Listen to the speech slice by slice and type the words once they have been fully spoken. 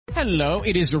Hello,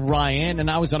 it is Ryan, and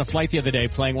I was on a flight the other day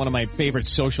playing one of my favorite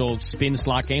social spin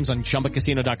slot games on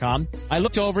ChumbaCasino.com. I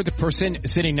looked over at the person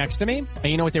sitting next to me, and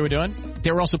you know what they were doing?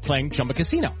 They were also playing Chumba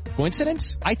Casino.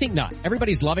 Coincidence? I think not.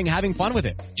 Everybody's loving having fun with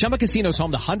it. Chumba Casino is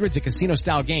home to hundreds of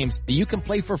casino-style games that you can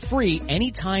play for free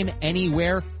anytime,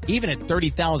 anywhere, even at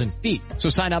 30,000 feet. So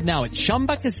sign up now at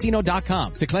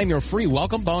ChumbaCasino.com to claim your free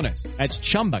welcome bonus. That's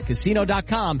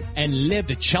ChumbaCasino.com and live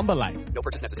the Chumba life. No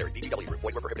purchase necessary. VGW. Void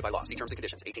where prohibited by law. See terms and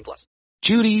conditions. 18+.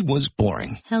 Judy was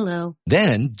boring. Hello.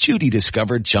 Then Judy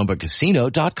discovered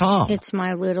ChumbaCasino.com. It's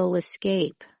my little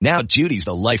escape. Now Judy's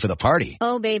the life of the party.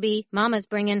 Oh, baby, mama's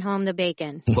bringing home the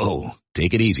bacon. Whoa,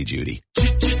 take it easy, Judy.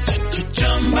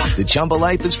 The Chumba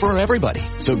life is for everybody.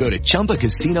 So go to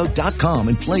ChumbaCasino.com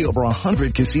and play over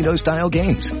 100 casino-style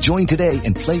games. Join today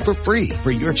and play for free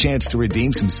for your chance to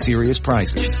redeem some serious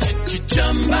prizes.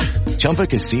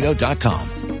 ChumbaCasino.com.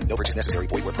 No purchase necessary.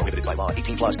 Void where prohibited by law.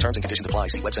 18+. Terms and conditions apply.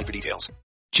 See website for details.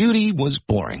 Judy was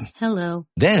boring. Hello.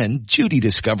 Then Judy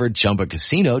discovered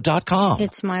ChumbaCasino.com.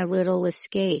 It's my little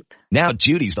escape. Now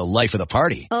Judy's the life of the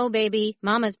party. Oh, baby,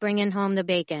 mama's bringing home the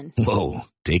bacon. Whoa,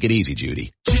 take it easy,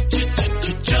 Judy.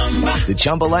 The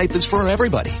Chumba life is for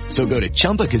everybody. So go to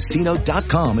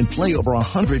ChumbaCasino.com and play over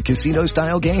 100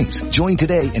 casino-style games. Join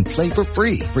today and play for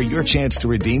free for your chance to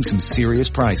redeem some serious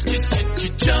prizes.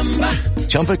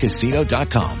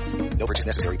 ChumbaCasino.com. No purchase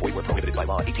necessary. Void where prohibited by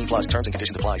law. 18+. Terms and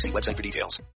conditions apply. See website for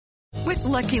details. With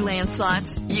Lucky Land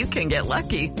Slots, you can get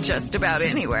lucky just about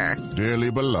anywhere.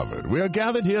 Dearly beloved, we are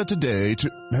gathered here today to...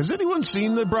 Has anyone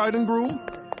seen the bride and groom?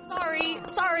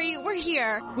 Sorry, we're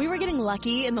here. We were getting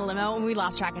lucky in the limo and we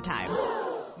lost track of time.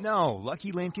 No,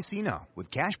 Lucky Land Casino, with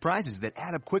cash prizes that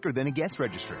add up quicker than a guest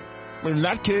registry. In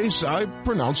that case, I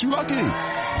pronounce you lucky.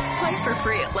 Play for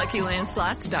free at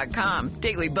LuckyLandSlots.com.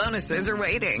 Daily bonuses are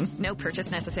waiting. No purchase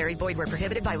necessary. Void where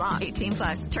prohibited by law.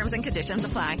 18+. Terms and conditions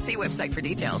apply. See website for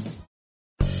details.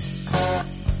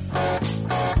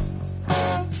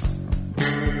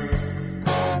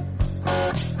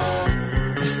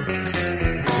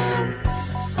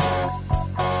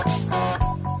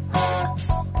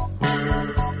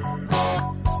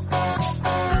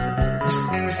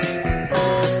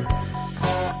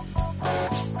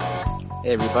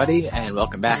 Hey everybody, and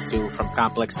welcome back to From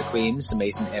Complex to Queens, the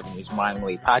Mason Avenue's Minor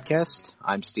League podcast.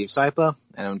 I'm Steve Saipa,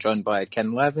 and I'm joined by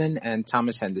Ken Levin and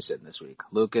Thomas Henderson this week.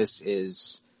 Lucas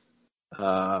is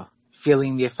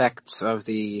feeling the effects of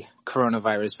the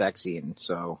coronavirus vaccine,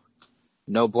 so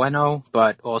no bueno,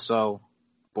 but also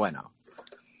bueno.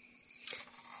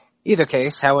 Either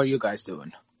case, how are you guys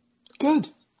doing? Good.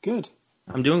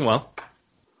 I'm doing well.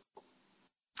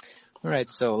 All right,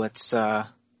 so let's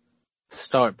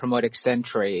start Promote Extend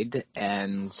Trade,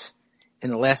 and in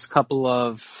the last couple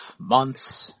of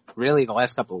months, really the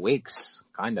last couple of weeks,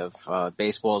 kind of,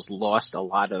 baseball's lost a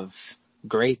lot of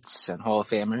greats and Hall of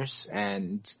Famers,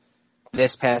 and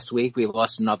this past week we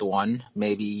lost another one,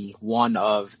 maybe one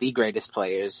of the greatest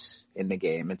players in the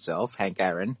game itself, Hank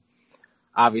Aaron.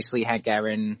 Obviously, Hank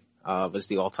Aaron was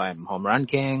the all-time home run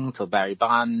king till Barry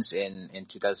Bonds in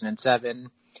 2007,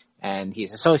 and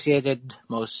he's associated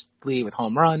mostly with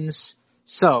home runs.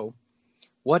 So,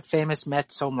 what famous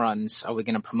Mets home runs are we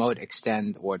going to promote,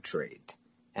 extend, or trade?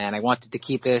 And I wanted to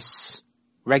keep this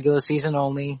regular season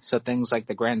only, so things like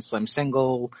the Grand Slam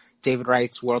single, David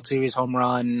Wright's World Series home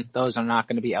run, those are not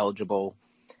going to be eligible.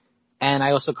 And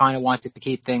I also kind of wanted to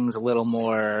keep things a little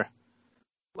more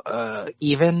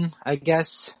even, I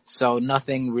guess, so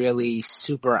nothing really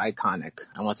super iconic.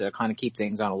 I wanted to kind of keep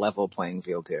things on a level playing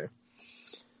field here.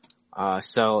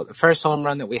 So the first home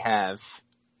run that we have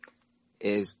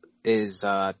is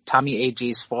Tommy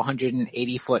Agee's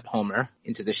 480-foot homer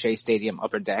into the Shea Stadium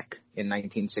upper deck in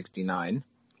 1969.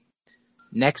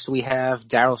 Next, we have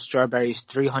Darryl Strawberry's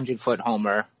 300-foot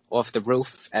homer off the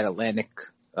roof at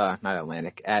Olympic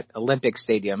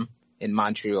Stadium in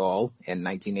Montreal in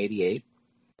 1988.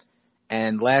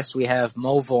 And last, we have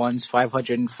Mo Vaughn's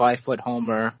 505-foot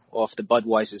homer off the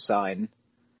Budweiser sign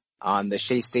on the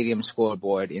Shea Stadium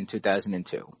scoreboard in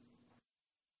 2002.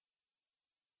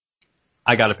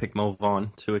 I gotta pick Mo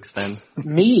Vaughn to extend.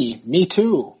 Me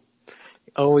too.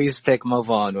 Always pick Mo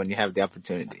Vaughn when you have the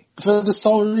opportunity. For the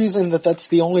sole reason that that's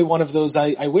the only one of those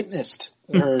I witnessed.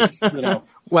 Or,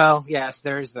 Well, yes,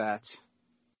 there is that.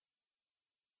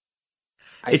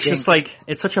 It's just like,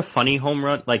 it's such a funny home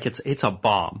run. Like, it's a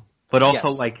bomb. But also,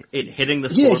 Yes. like, it hitting the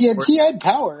scoreboard. Yeah, he had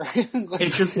power.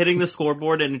 It's just hitting the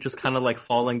scoreboard and it just kind of, like,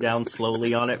 falling down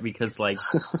slowly on it because, like,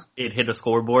 it hit a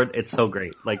scoreboard. It's so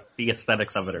great. Like, the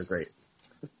aesthetics of it are great.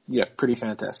 Yeah, pretty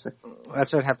fantastic.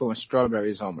 That's what happened with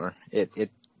Strawberry's homer.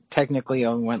 It technically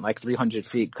only went like 300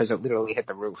 feet because it literally hit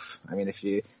the roof. I mean,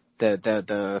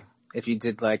 if you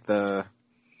did like the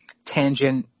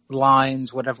tangent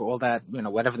lines, whatever, all that,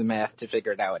 whatever the math to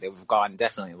figure it out, it would have gone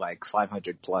definitely like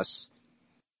 500 plus.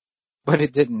 But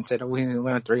it didn't. It only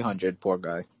went 300, poor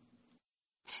guy.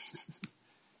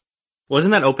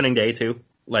 Wasn't that opening day too?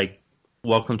 Like,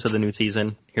 welcome to the new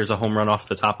season. Here's a home run off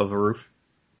the top of a roof.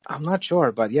 I'm not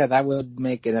sure, but yeah, that would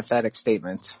make an emphatic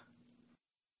statement.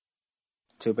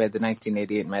 Too bad the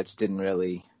 1988 Mets didn't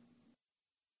really.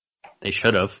 They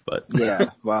should have, but. Yeah,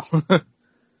 well.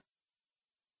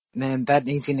 Man, that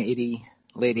 1980,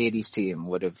 late 80s team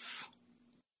would have.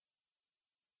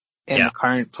 In the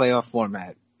current playoff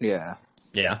format, yeah.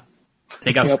 Yeah.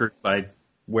 They got screwed by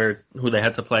who they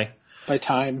had to play. By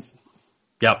time.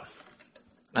 Yep.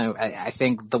 I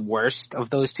think the worst of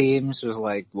those teams was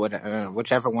like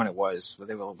whichever one it was.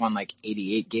 They won like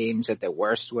 88 games at their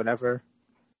worst, whatever.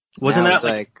 Wasn't that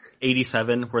like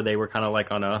 87 where they were kind of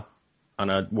like on a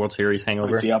World Series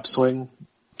hangover? Like the upswing.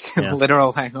 Yeah.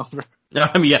 Literal hangover.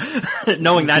 I mean, yeah.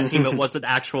 Knowing that team, it was an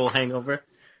actual hangover.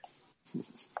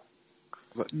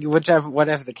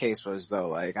 Whatever the case was, though.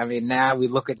 Like, I mean, now we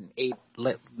look at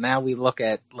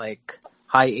like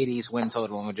high 80s win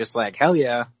total, and we're just like, hell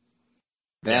yeah.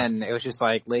 Then it was just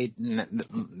like then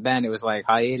it was like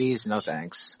high 80s, no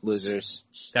thanks, losers.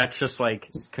 That's just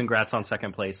like, congrats on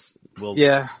second place. We'll see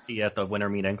you at the winter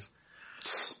meetings.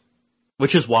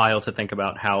 Which is wild to think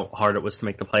about how hard it was to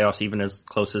make the playoffs, even as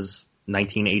close as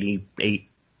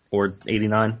 1988 or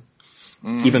 89.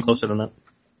 Even closer than that.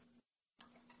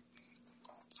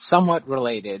 Somewhat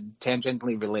related,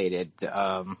 tangentially related.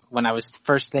 When I was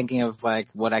first thinking of like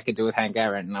what I could do with Hank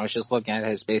Aaron, I was just looking at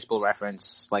his Baseball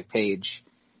Reference like page.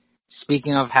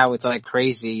 Speaking of how it's like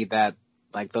crazy that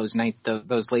like those late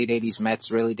 80s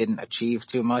Mets really didn't achieve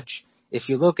too much. If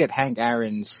you look at Hank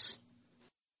Aaron's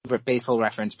Baseball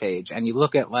Reference page and you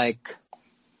look at like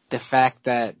the fact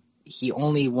that he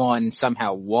only won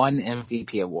somehow one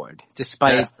MVP award,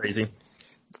 despite crazy.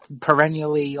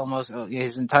 Perennially almost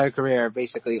his entire career,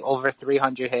 basically over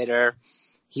 300 hitter.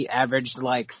 He averaged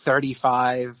like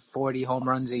 35, 40 home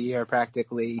runs a year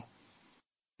practically.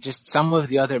 Just some of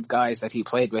the other guys that he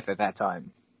played with at that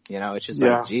time. It's just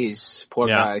like, geez, poor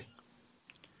guy.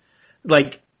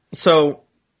 Like, so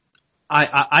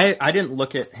I didn't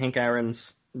look at Hank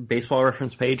Aaron's Baseball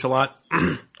Reference page a lot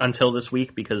until this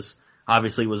week because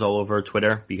obviously it was all over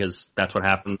Twitter because that's what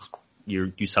happens.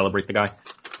 You celebrate the guy.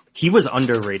 He was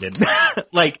underrated.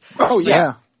 Like, oh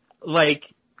yeah. Like,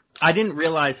 I didn't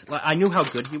realize, I knew how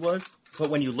good he was, but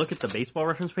when you look at the Baseball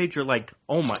Reference page, you're like,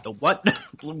 oh my, what?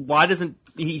 Why doesn't,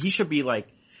 he should be like,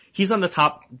 he's on the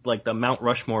top, like the Mount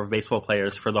Rushmore of baseball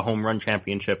players for the home run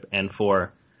championship and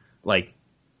for, like,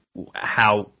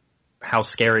 how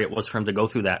scary it was for him to go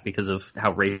through that because of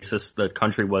how racist the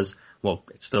country was. Well,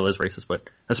 it still is racist, but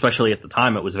especially at the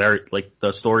time, it was very, like,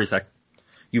 the stories that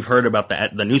you've heard about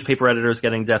the newspaper editors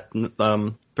getting death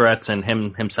threats and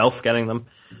himself getting them.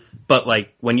 But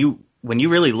like when you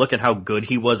really look at how good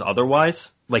he was otherwise,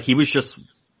 like he was just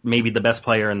maybe the best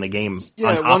player in the game.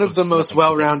 Yeah, one of the most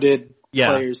well-rounded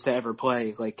players to ever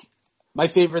play. Like my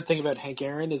favorite thing about Hank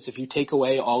Aaron is if you take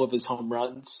away all of his home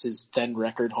runs, his then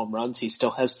record home runs, he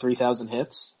still has 3,000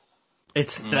 hits.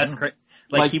 That's great.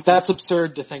 Like that's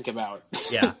absurd to think about.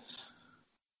 Yeah.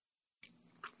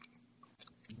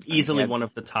 Easily one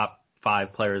of the top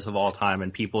 5 players of all time,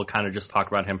 and people kind of just talk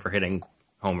about him for hitting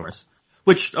homers.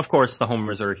 Which, of course, the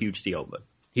homers are a huge deal, but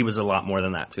he was a lot more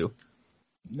than that, too.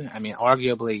 I mean,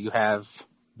 arguably, you have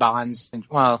Bonds,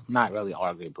 well, not really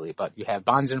arguably, but you have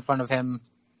Bonds in front of him,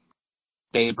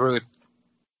 Babe Ruth,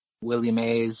 Willie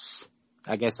Mays.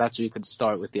 I guess that's where you could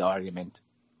start with the argument.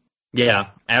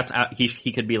 Yeah,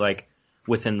 he could be, like,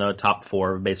 within the top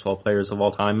 4 baseball players of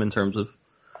all time in terms of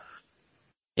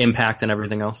impact and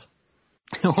everything else.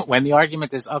 When the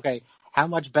argument is, okay, how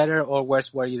much better or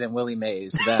worse were you than Willie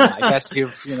Mays? Then I guess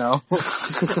you know.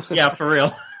 Yeah, for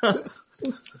real.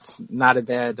 Not a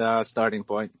bad starting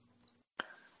point.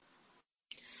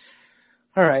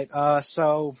 All right,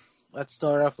 so let's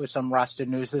start off with some roster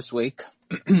news this week.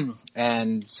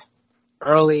 And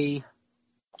early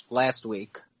last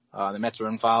week, the Mets were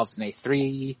involved in a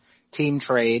 3-team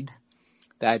trade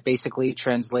that basically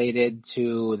translated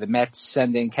to the Mets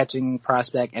sending catching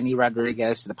prospect Enny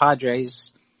Rodriguez to the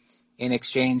Padres in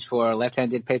exchange for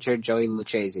left-handed pitcher Joey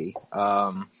Lucchesi.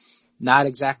 Not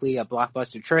exactly a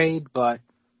blockbuster trade, but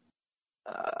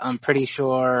I'm pretty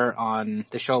sure on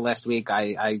the show last week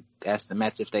I asked the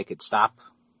Mets if they could stop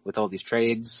with all these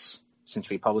trades since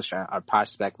we published our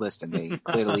prospect list, and they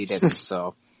clearly didn't.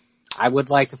 So I would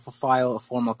like to file a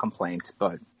formal complaint,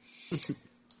 but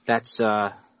that's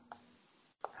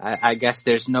I guess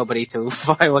there's nobody to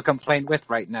file a complaint with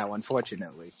right now,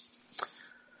 unfortunately.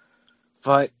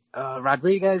 But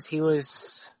Rodriguez, he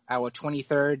was our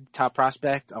 23rd top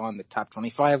prospect on the top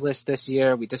 25 list this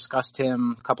year. We discussed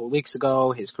him a couple of weeks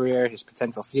ago, his career, his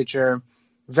potential future.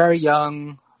 Very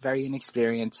young, very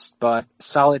inexperienced, but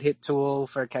solid hit tool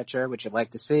for a catcher, which you'd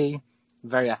like to see.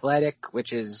 Very athletic,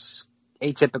 which is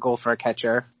atypical for a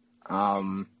catcher.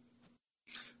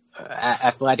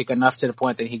 Athletic enough to the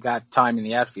point that he got time in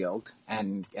the outfield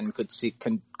and could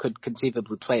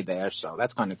conceivably play there, so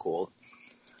that's kind of cool.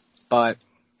 But,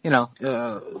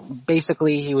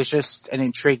 basically he was just an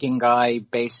intriguing guy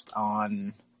based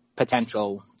on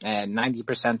potential, and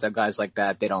 90% of guys like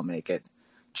that, they don't make it.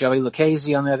 Joey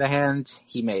Lucchesi, on the other hand,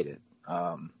 he made it.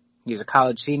 He was a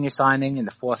college senior signing in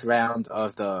the 4th round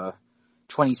of the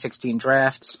 2016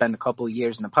 draft, spent a couple of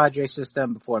years in the Padres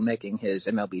system before making his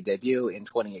MLB debut in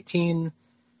 2018.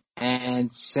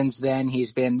 And since then,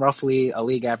 he's been roughly a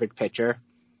league average pitcher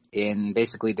in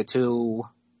basically the 2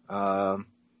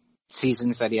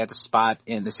 seasons that he had a spot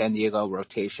in the San Diego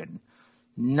rotation.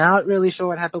 Not really sure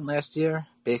what happened last year.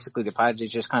 Basically, the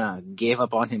Padres just kind of gave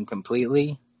up on him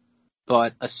completely.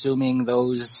 But assuming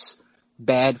those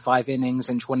bad 5 innings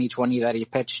in 2020 that he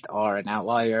pitched are an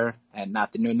outlier and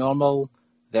not the new normal,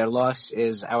 their loss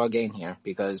is our gain here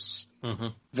because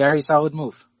very solid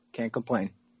move. Can't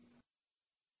complain.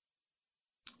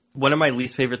 One of my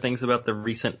least favorite things about the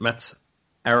recent Mets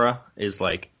era is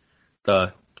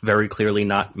the very clearly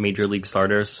not major league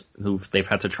starters who they've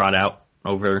had to trot out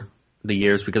over the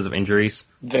years because of injuries.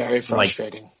 Very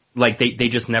frustrating. They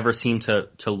just never seem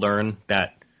to learn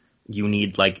that you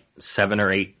need 7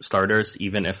 or 8 starters,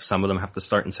 even if some of them have to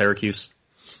start in Syracuse.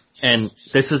 And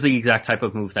this is the exact type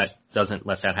of move that doesn't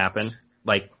let that happen.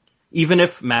 Even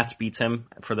if Matz beats him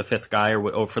for the 5th guy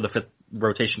or for the 5th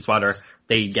rotation spot, or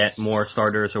they get more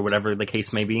starters or whatever the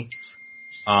case may be,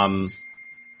 I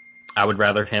would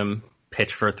rather him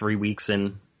pitch for 3 weeks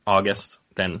in August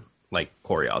than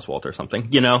Corey Oswalt or something,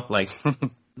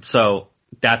 so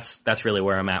that's really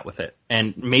where I'm at with it.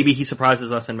 And maybe he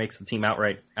surprises us and makes the team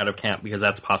outright out of camp, because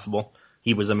that's possible.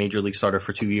 He was a major league starter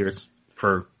for 2 years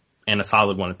and a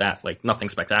solid one at that, nothing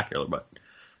spectacular, but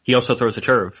he also throws a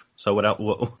curve. So what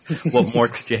more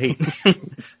could you hate?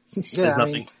 Yeah,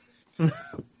 nothing.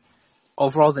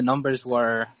 Overall, the numbers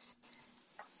were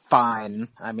fine.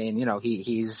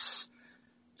 He's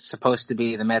supposed to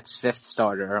be the Mets' 5th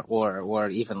starter or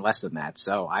even less than that.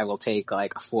 So I will take a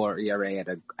 4 ERA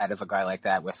out of a guy like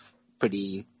that with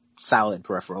pretty solid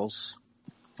peripherals.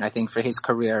 I think for his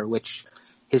career, which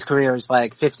his career is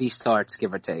 50 starts,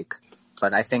 give or take.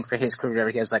 But I think for his career,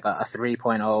 he has a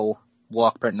 3.0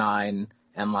 walk per 9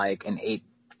 and an 8,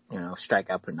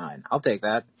 strikeout per 9. I'll take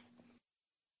that.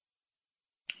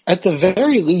 At the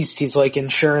very least, he's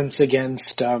insurance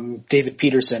against David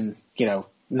Peterson,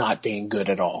 not being good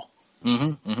at all.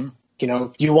 Mm-hmm.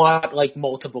 You want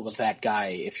multiple of that guy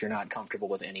if you're not comfortable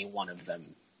with any one of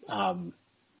them,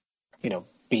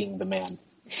 being the man.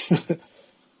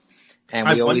 And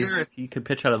I wonder if you could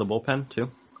pitch out of the bullpen too.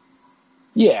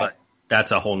 Yeah. But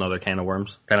that's a whole nother can of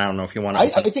worms that I don't know if you want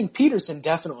to. I think Peterson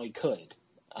definitely could.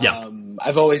 Yeah.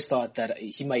 I've always thought that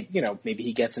he might, maybe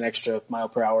he gets an extra mile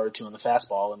per hour or 2 on the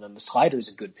fastball, and then the slider's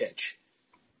a good pitch.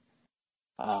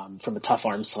 From a tough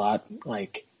arm slot. I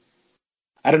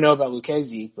don't know about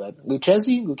Lucchesi, but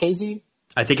Lucchesi?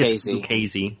 I think it's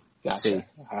Lucchesi. Gotcha.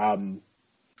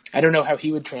 I don't know how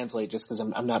he would translate just because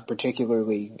I'm not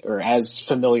particularly or as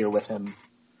familiar with him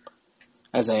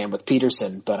as I am with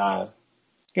Peterson, but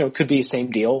it could be the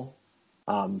same deal.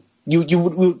 You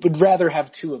would rather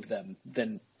have 2 of them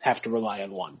than have to rely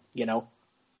on one,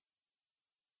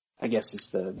 I guess is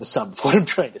the sum of what I'm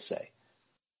trying to say.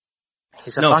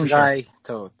 He's a fun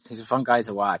guy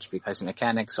to watch because the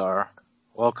mechanics are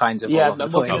all kinds of I'm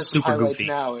looking at some highlights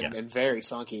now and very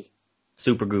funky.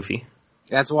 Super goofy.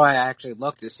 That's why I actually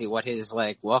looked to see what his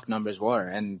walk numbers were,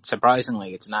 and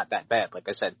surprisingly, it's not that bad. Like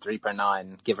I said, 3 per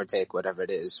 9, give or take, whatever it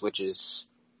is, which is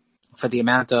for the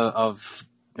amount of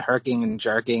herking and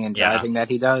jerking and driving that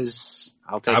he does.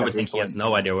 I'll take. I would think he has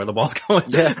no idea where the ball's going.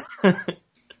 Yeah.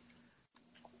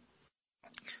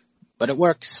 But it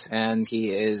works, and he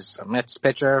is a Mets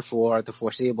pitcher for the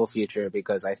foreseeable future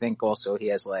because I think also he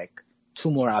has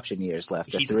 2 more option years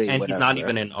left, or 3, and whatever. He's not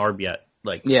even an ARB yet.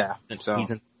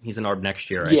 He's an ARB next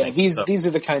year. I think. These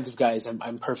are the kinds of guys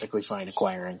I'm perfectly fine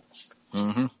acquiring.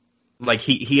 Mm-hmm.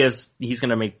 He's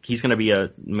gonna be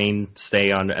a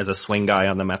mainstay as a swing guy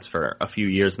on the Mets for a few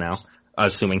years now,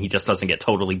 assuming he just doesn't get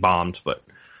totally bombed. But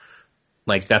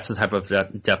that's the type of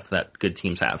depth that good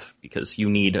teams have, because you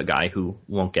need a guy who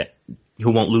won't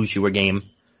lose you a game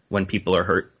when people are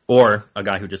hurt Or a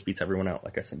guy who just beats everyone out,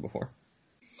 like I said before.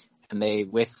 And they,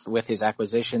 with his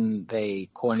acquisition, they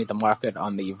cornered the market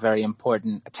on the very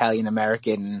important Italian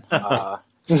American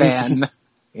fan,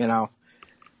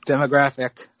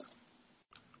 demographic.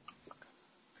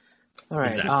 All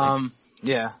right. Exactly.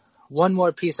 Yeah. One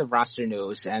more piece of roster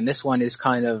news, and this one is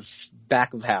kind of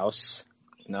back of house,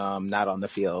 not on the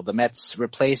field. The Mets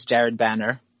replaced Jared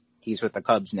Banner. He's with the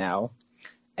Cubs now.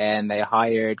 And they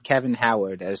hired Kevin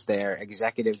Howard as their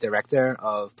executive director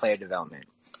of player development.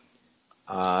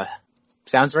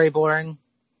 Sounds very boring,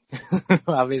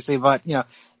 obviously, but,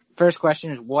 first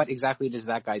question is, what exactly does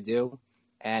that guy do?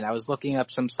 And I was looking up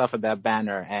some stuff about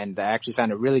Banner, and I actually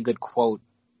found a really good quote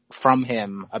from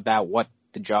him about what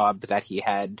the job that he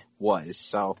had was.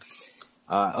 So,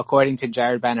 according to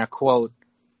Jared Banner, quote,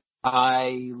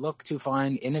 "I look to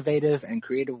find innovative and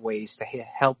creative ways to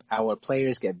help our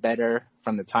players get better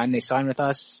from the time they sign with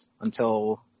us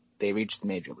until they reach the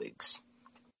major leagues."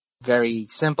 Very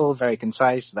simple, very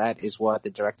concise. That is what the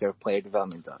director of player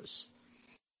development does.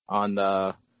 On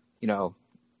the,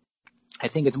 I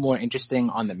think it's more interesting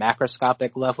on the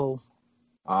macroscopic level.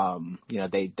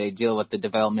 They deal with the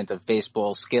development of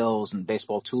baseball skills and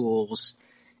baseball tools,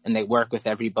 and they work with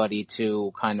everybody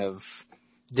to kind of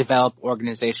develop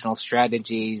organizational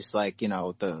strategies like,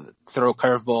 the throw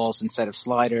curveballs instead of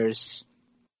sliders,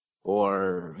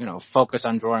 or, focus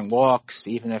on drawing walks,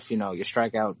 even if, your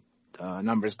strikeout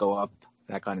numbers go up,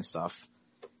 that kind of stuff.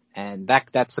 And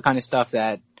that's the kind of stuff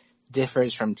that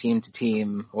differs from team to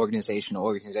team, organization to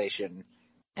organization.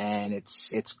 And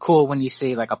it's cool when you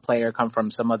see like a player come from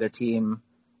some other team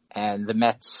and the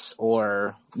Mets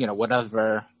or,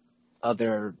 whatever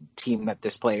other team that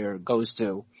this player goes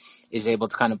to is able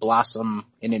to kind of blossom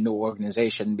in a new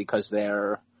organization because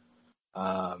their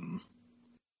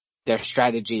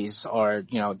strategies are,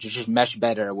 just mesh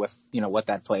better with, what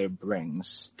that player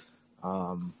brings.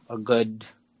 A good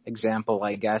example,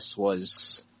 I guess,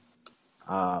 was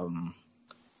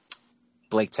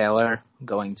Blake Taylor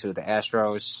going to the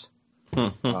Astros.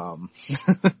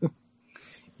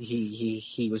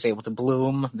 He was able to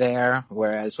bloom there,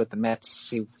 whereas with the Mets,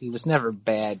 he was never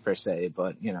bad per se,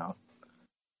 but,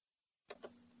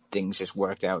 things just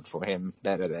worked out for him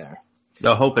better there.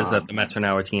 The hope is that the Mets are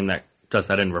now a team that does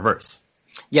that in reverse.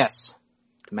 Yes.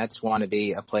 The Mets want to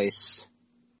be a place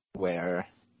where,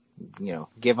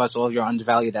 give us all your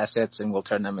undervalued assets and we'll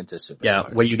turn them into superstars. Yeah,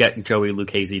 where you get Joey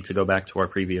Lucchesi, to go back to our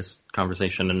previous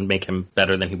conversation, and make him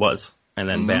better than he was. And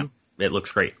then, bam, it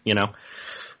looks great,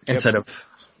 Instead of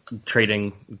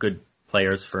trading good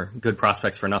players for good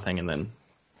prospects for nothing and then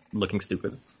looking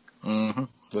stupid. Mm-hmm.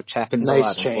 Which happens nice a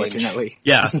lot, change. Unfortunately.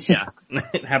 Yeah.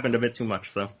 It happened a bit too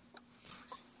much, so.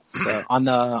 So on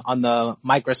the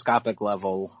microscopic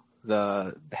level,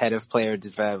 the head of player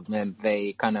development,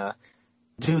 they kind of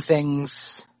do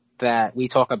things that we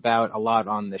talk about a lot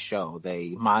on the show.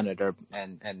 They monitor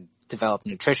and develop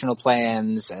nutritional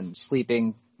plans and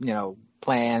sleeping,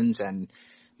 plans and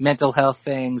mental health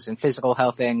things and physical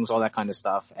health things, all that kind of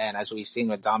stuff. And as we've seen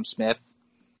with Dom Smith,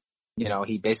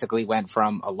 he basically went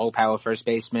from a low power first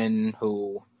baseman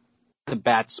who the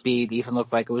bat speed even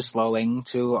looked like it was slowing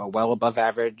to a well above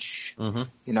average,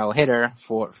 hitter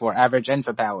for average and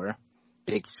for power,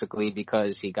 basically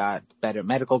because he got better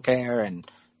medical care and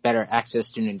better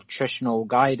access to nutritional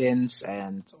guidance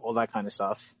and all that kind of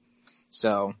stuff.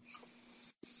 So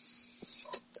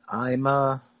I'm,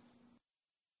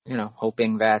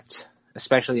 hoping that,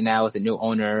 especially now with a new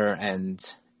owner and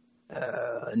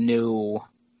a new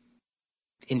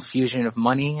infusion of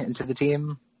money into the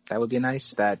team, that would be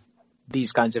nice, that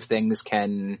these kinds of things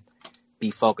can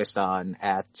be focused on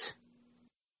at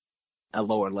a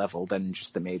lower level than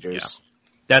just the majors.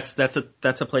 Yeah.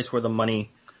 That's a place where the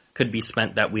money could be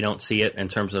spent that we don't see it in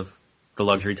terms of the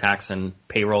luxury tax and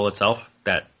payroll itself.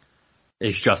 That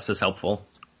is just as helpful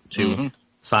to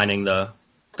signing the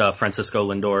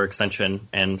Francisco Lindor extension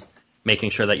and making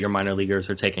sure that your minor leaguers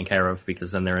are taken care of,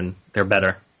 because then they're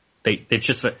better.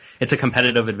 It's a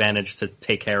competitive advantage to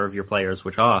take care of your players,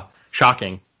 which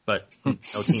shocking, but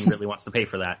no team really wants to pay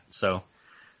for that. So,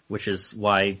 which is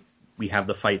why we have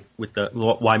the fight with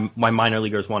why minor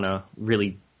leaguers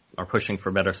are pushing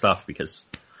for better stuff, because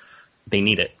they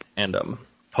need it. And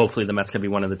hopefully the Mets can be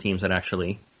one of the teams that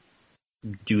actually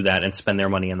do that and spend their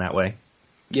money in that way.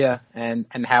 Yeah, and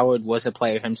Howard was a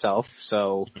player himself,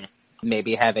 so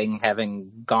maybe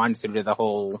having gone through the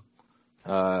whole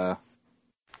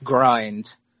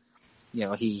grind,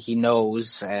 he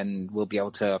knows and will be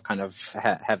able to kind of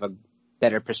have a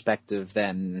better perspective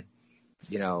than,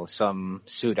 some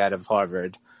suit out of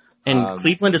Harvard. And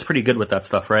Cleveland is pretty good with that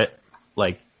stuff, right?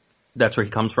 Like, That's where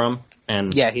he comes from?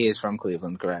 And yeah, he is from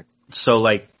Cleveland, correct. So,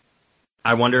 like,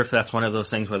 I wonder if that's one of those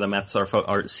things where the Mets are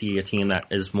see a team that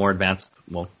is more advanced.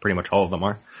 Well, pretty much all of them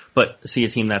are, but see a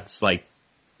team that's like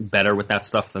better with that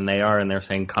stuff than they are, and they're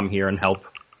saying, "Come here and help,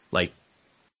 like,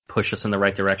 push us in the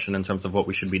right direction in terms of what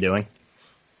we should be doing."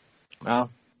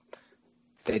 Well,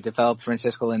 they developed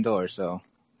Francisco Lindor, so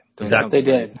exactly. They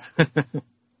did.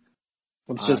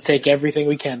 Let's just take everything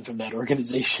we can from that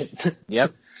organization.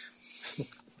 Yep.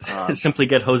 Simply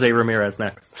get Jose Ramirez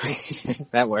next.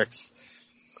 That works.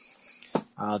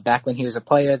 Back when he was a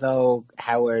player, though,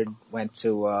 Howard went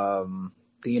to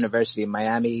the University of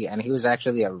Miami, and he was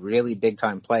actually a really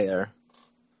big-time player.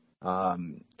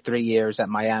 3 years at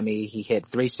Miami, he hit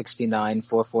 .369,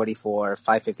 .444,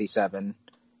 .557.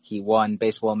 He won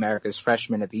Baseball America's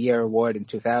Freshman of the Year award in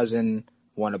 2000,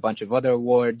 won a bunch of other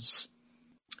awards,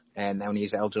 and then when he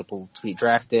was eligible to be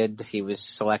drafted, he was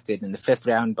selected in the 5th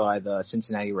round by the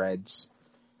Cincinnati Reds.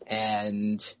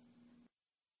 And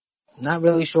not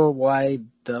really sure why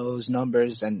those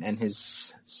numbers and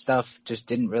his stuff just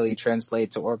didn't really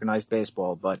translate to organized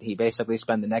baseball, but he basically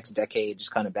spent the next decade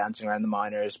just kind of bouncing around the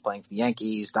minors, playing for the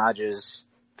Yankees, Dodgers,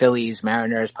 Phillies,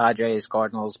 Mariners, Padres,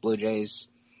 Cardinals, Blue Jays.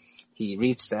 He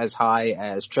reached as high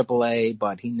as AAA,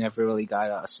 but he never really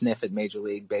got a sniff at Major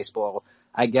League Baseball.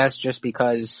 I guess just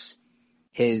because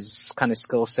his kind of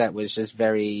skill set was just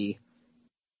very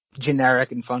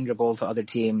generic and fungible to other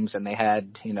teams, and they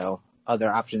had,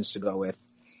 other options to go with.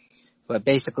 But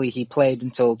basically he played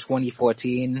until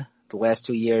 2014. The last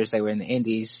 2 years they were in the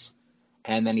Indies,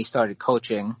 and then he started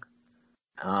coaching.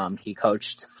 He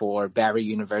coached for Barry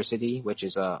University, which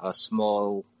is a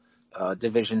small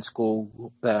Division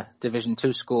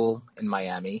II school in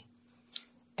Miami.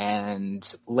 And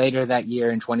later that year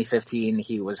in 2015,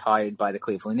 he was hired by the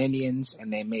Cleveland Indians,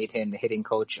 and they made him the hitting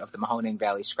coach of the Mahoning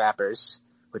Valley Scrappers,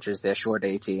 which is their short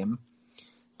A team.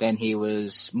 Then he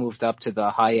was moved up to the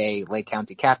high A Lake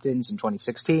County Captains in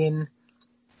 2016,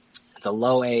 the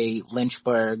low A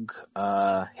Lynchburg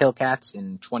Hillcats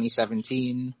in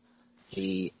 2017,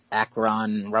 the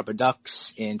Akron Rubber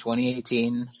Ducks in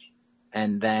 2018,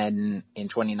 and then in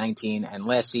 2019 and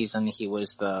last season he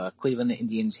was the Cleveland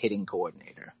Indians hitting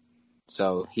coordinator.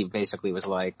 So he basically was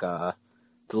like the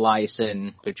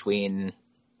liaison between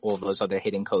all those other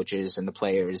hitting coaches and the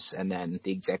players and then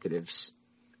the executives,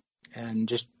 and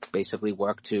just basically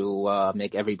work to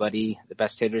make everybody the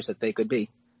best hitters that they could be.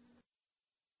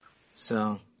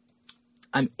 So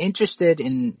I'm interested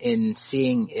in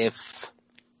seeing if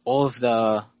all of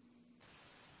the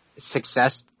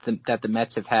success that the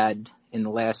Mets have had in the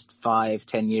last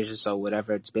 5-10 years or so,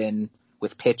 whatever it's been,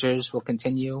 with pitchers will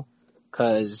continue,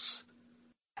 because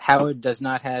Howard does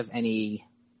not have any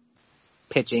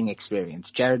pitching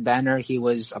experience. Jared Banner, he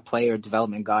was a player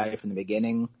development guy from the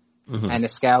beginning, and a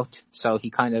scout, so he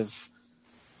kind of,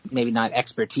 maybe not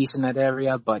expertise in that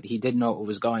area, but he did know what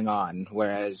was going on,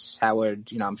 whereas Howard,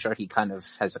 I'm sure he kind of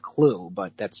has a clue,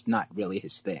 but that's not really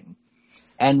his thing.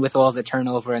 And with all the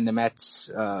turnover in the Mets,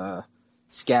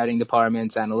 scouting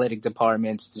departments, analytic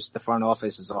departments, just the front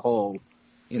office as a whole,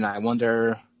 I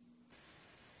wonder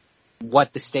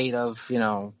what the state of,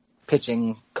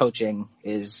 pitching, coaching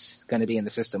is going to be in the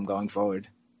system going forward.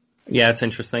 Yeah, it's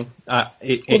interesting.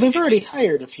 They've already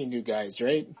hired a few new guys,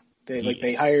 right?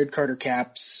 They hired Carter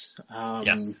Capps.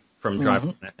 Yes, from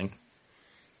Drive, I think.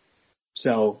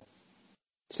 So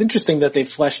it's interesting that they've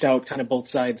fleshed out kind of both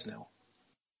sides now.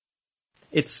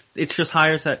 It's just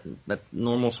hires that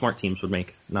normal smart teams would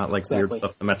make, not like weird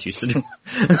stuff the Mets used to do.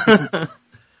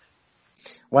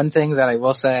 One thing that I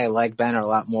will say I like Banner a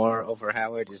lot more over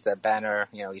Howard is that Banner,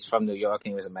 he's from New York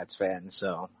and he was a Mets fan,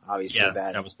 so obviously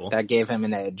that was cool. That gave him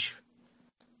an edge.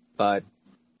 But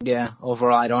yeah,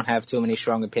 overall I don't have too many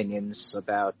strong opinions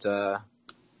about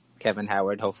Kevin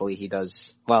Howard. Hopefully he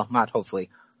does, well, not hopefully.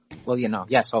 Well,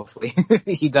 yes, hopefully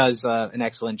he does an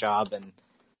excellent job,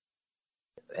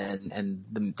 and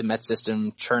the Mets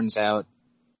system churns out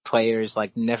players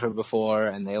like never before,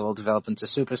 and they will develop into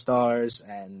superstars,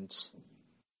 and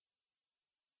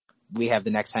we have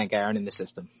the next Hank Aaron in the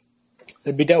system.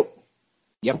 That'd be dope.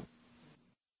 Yep.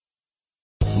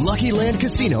 Lucky Land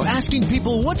Casino, asking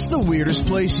people, what's the weirdest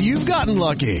place you've gotten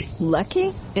lucky?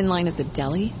 Lucky? In line at the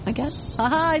deli, I guess?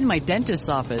 Aha, in my dentist's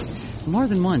office. More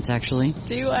than once, actually.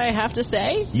 Do I have to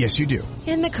say? Yes, you do.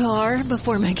 In the car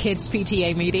before my kids'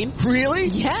 PTA meeting. Really?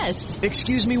 Yes.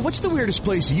 Excuse me, what's the weirdest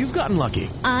place you've gotten lucky?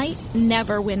 I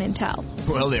never win and tell.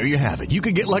 Well, there you have it. You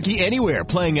can get lucky anywhere,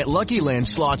 playing at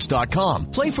LuckyLandSlots.com.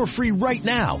 Play for free right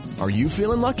now. Are you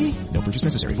feeling lucky? No purchase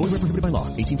necessary. Void where prohibited by law.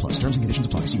 18+. Terms and conditions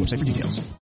apply. See website for details.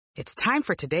 It's time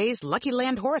for today's Lucky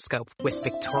Land horoscope with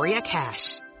Victoria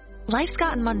Cash. Life's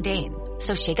gotten mundane,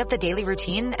 so shake up the daily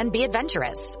routine and be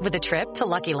adventurous with a trip to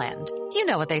Lucky Land. You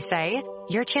know what they say.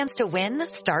 Your chance to win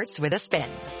starts with a spin.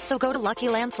 So go to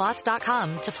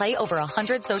LuckyLandSlots.com to play over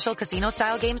 100 social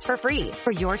casino-style games for free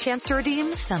for your chance to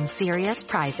redeem some serious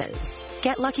prizes.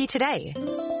 Get lucky today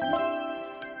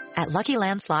at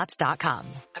LuckyLandSlots.com.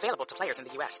 Available to players in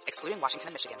the U.S., excluding Washington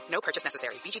and Michigan. No purchase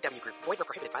necessary. VGW Group. Void where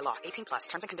prohibited by law. 18+.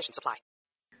 Terms and conditions apply.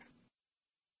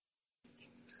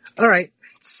 All right.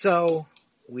 So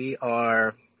we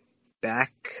are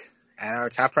back at our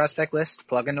top prospect list,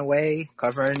 plugging away,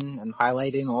 covering and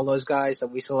highlighting all those guys that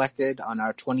we selected on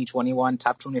our 2021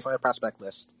 top 25 prospect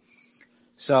list.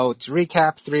 So to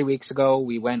recap, 3 weeks ago,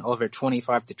 we went over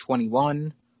 25 to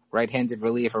 21. Right-handed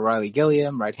reliever Riley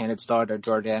Gilliam, right-handed starter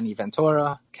Jordany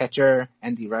Ventura, catcher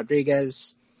Andy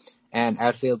Rodriguez, and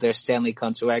outfielder Stanley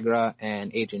Consuegra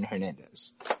and Adrian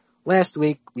Hernandez. Last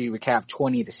week, we recapped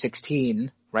 20 to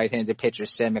 16. Right-handed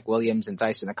pitchers Sam McWilliams and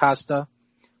Dyson Acosta,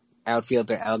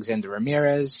 outfielder Alexander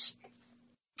Ramirez,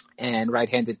 and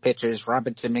right-handed pitchers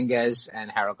Robert Dominguez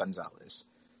and Harold Gonzalez.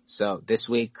 So this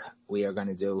week we are going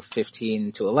to do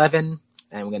 15 to 11,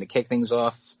 and we're going to kick things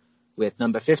off with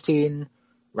number 15,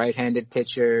 right-handed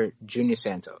pitcher Junior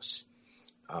Santos.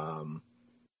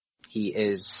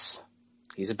 He's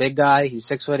a big guy. He's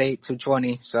 6'8",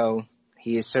 220, so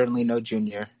he is certainly no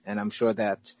junior, and I'm sure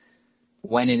that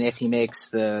when and if he makes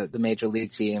the major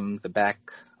league team, the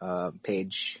back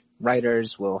page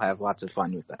writers will have lots of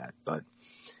fun with that. But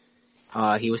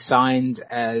he was signed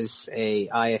as a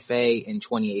IFA in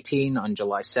 2018 on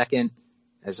July 2nd,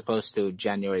 as opposed to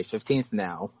January 15th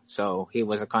now. So he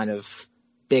was a kind of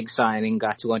big signing,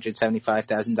 got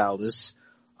 $275,000.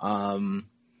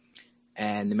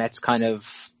 And the Mets kind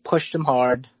of pushed him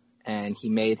hard, and he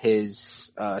made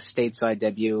his stateside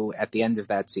debut at the end of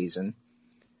that season.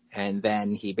 And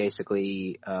then he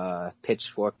basically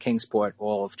pitched for Kingsport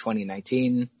all of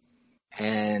 2019,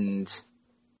 and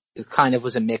it kind of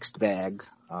was a mixed bag.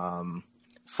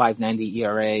 5.90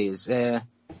 ERA is the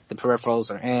peripherals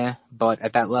are but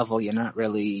at that level you're not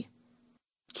really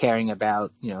caring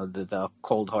about, the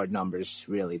cold hard numbers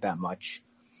really that much.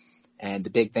 And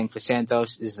the big thing for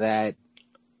Santos is that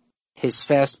his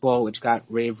fastball, which got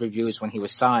rave reviews when he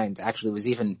was signed, actually was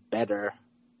even better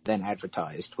than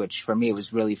advertised, which for me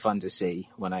was really fun to see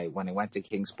when I went to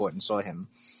Kingsport and saw him.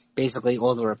 Basically,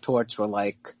 all the reports were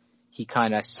like he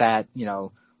kind of sat,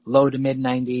 low to mid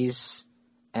 90s,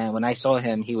 and when I saw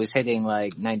him, he was hitting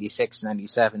like 96,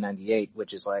 97, 98,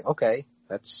 which is like, okay,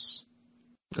 that's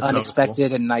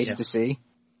unexpected and nice to see.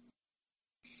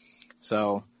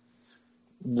 So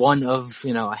one of,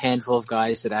 a handful of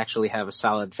guys that actually have a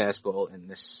solid fastball in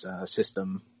this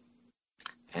system.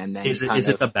 And then is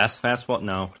it the best fastball?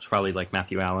 No, it's probably like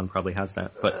Matthew Allen probably has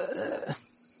that, but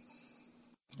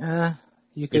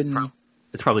you can.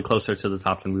 It's probably closer to the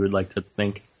top than we would like to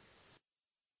think.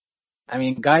 I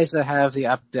mean, guys that have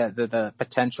the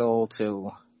potential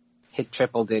to hit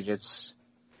triple digits,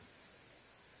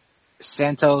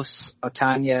 Santos,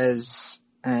 Otañez,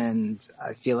 and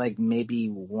I feel like maybe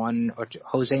one or two.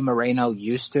 Jose Moreno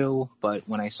used to, but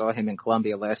when I saw him in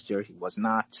Colombia last year, he was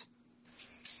not.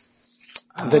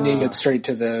 Then you get straight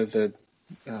to the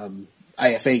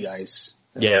IFA guys.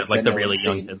 Yeah, like the really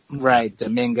young kids. Right,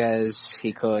 Dominguez,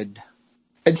 he could.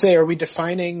 I'd say, are we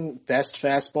defining best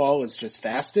fastball as just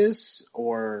fastest,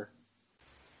 or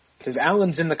because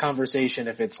Allen's in the conversation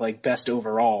if it's like best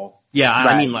overall? Yeah,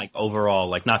 right. I mean like overall,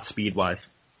 like not speed wise,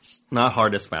 not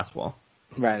hardest fastball.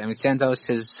 Right. I mean Santos,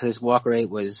 his walk rate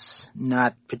was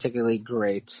not particularly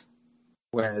great.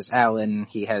 Whereas Allen,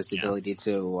 he has the ability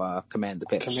to command the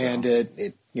pitch.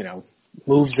 It,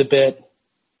 moves a bit.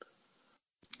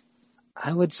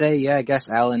 I would say, I guess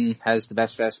Allen has the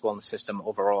best fastball in the system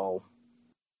overall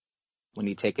when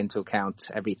you take into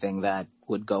account everything that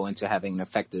would go into having an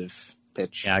effective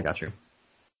pitch. Yeah, I got you.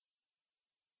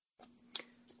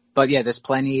 But yeah, there's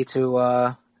plenty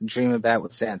to dream about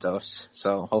with Santos,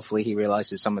 so hopefully he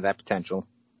realizes some of that potential.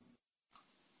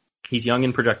 He's young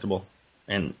and projectable.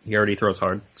 And he already throws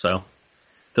hard, so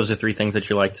those are three things that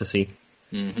you like to see.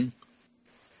 Mm-hmm.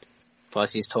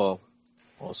 Plus, he's tall.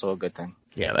 Also a good thing.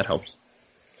 Yeah, that helps.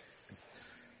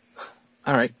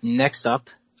 All right, next up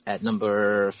at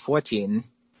number 14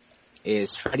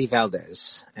 is Freddy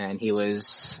Valdez. And he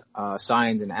was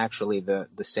signed in actually the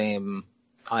same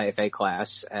IFA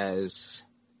class as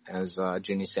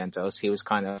Junior Santos. He was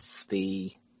kind of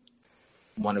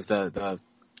one of the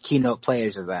keynote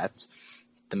players of that.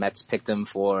 The Mets picked him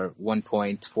for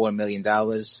 $1.4 million.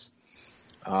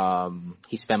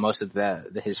 He spent most of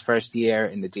his first year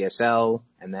in the DSL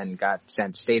and then got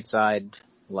sent stateside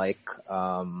like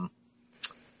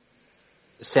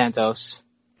Santos.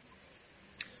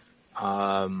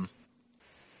 And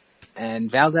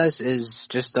Valdez is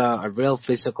just a real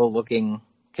physical looking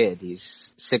kid.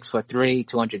 He's 6'3",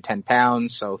 210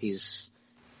 pounds, so he's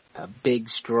a big,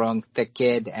 strong, thick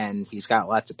kid, and he's got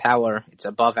lots of power. It's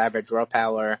above average raw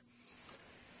power.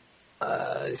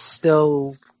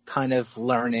 Still kind of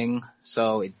learning,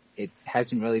 so it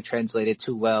hasn't really translated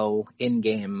too well in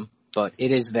game, but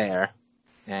it is there,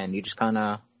 and you just kind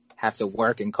of have to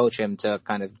work and coach him to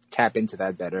kind of tap into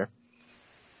that better.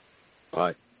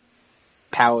 But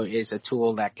power is a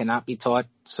tool that cannot be taught,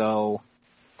 so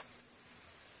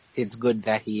it's good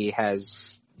that he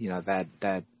has,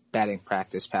 that batting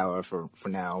practice power for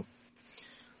now.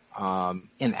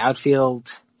 In the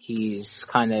outfield, he's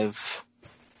kind of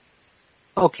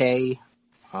okay.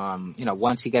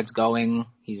 Once he gets going,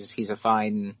 he's a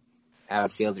fine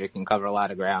outfielder. He can cover a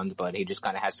lot of ground, but he just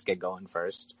kind of has to get going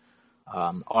first.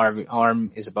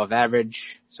 Arm is above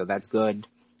average, so that's good.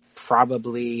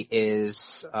 Probably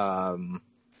is a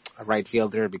right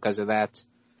fielder because of that.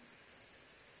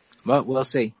 But we'll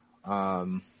see.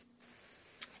 An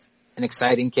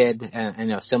exciting kid,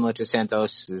 and similar to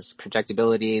Santos, there's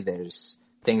projectability, there's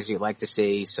things you'd like to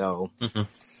see, so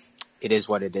It is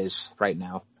what it is right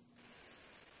now.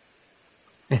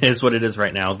 It is what it is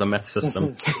right now, the Mets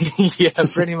system. Yeah,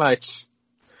 pretty much.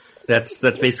 That's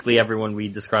basically everyone we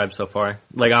described so far.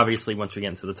 Like, obviously, once we get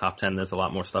into the top 10, there's a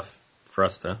lot more stuff for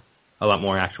us a lot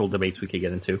more actual debates we could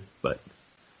get into. But,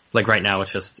 like, right now,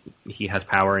 it's just, he has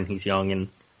power and he's young and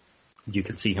you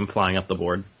can see him flying up the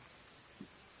board.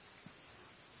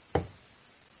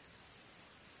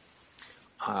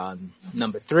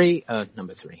 Number 13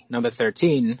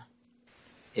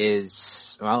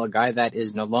 is, a guy that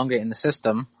is no longer in the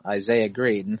system, Isaiah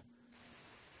Green.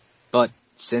 But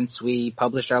since we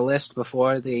published our list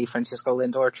before the Francisco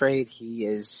Lindor trade, he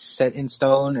is set in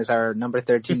stone as our number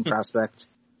 13 prospect.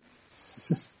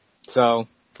 So,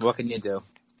 what can you do?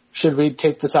 Should we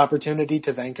take this opportunity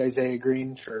to thank Isaiah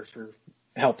Green for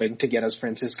helping to get us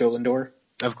Francisco Lindor?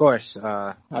 Of course.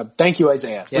 Thank you,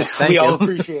 Isaiah. Yes, we all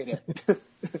appreciate it.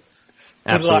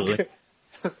 Absolutely.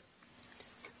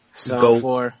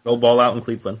 So go ball out in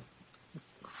Cleveland.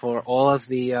 For all of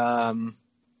the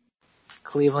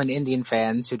Cleveland Indian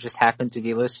fans who just happen to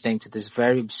be listening to this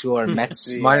very obscure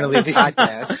Mets minor league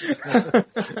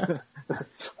podcast.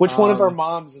 Which one of our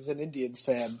moms is an Indians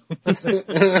fan?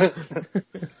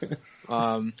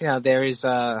 There is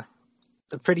a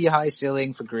pretty high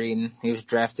ceiling for Green. He was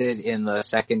drafted in the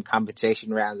second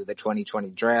compensation round of the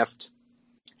 2020 draft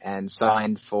and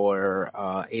signed for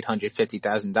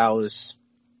 $850,000,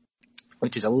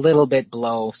 which is a little bit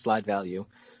below slide value.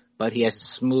 But he has a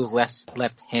smooth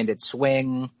left-handed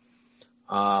swing.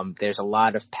 There's a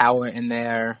lot of power in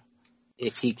there.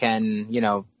 If he can,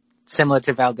 similar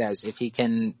to Valdez, if he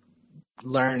can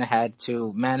learn how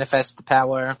to manifest the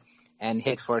power and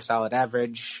hit for a solid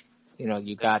average,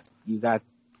 you got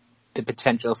the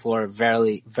potential for a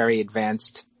very, very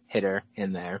advanced hitter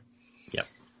in there. Yep.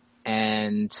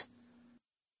 And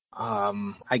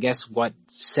I guess what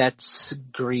sets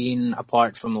Green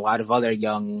apart from a lot of other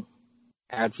young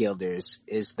outfielders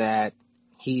is that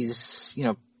he's,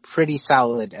 pretty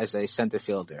solid as a center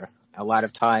fielder. A lot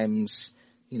of times,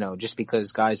 just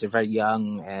because guys are very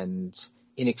young and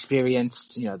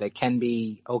inexperienced, they can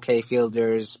be okay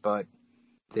fielders, but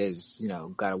there's,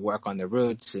 got to work on their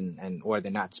roots and or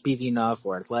they're not speedy enough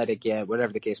or athletic yet,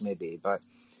 whatever the case may be. But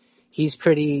he's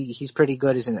pretty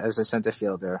good as a center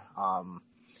fielder.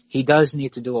 He does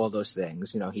need to do all those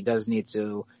things. He does need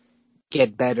to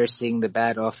get better seeing the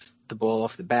ball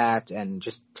off the bat and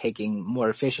just taking more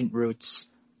efficient routes.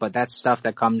 But that's stuff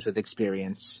that comes with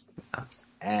experience.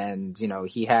 And,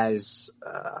 he has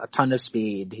a ton of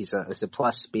speed. He's a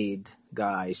plus speed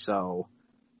guy. So,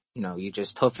 you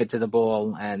just hoof it to the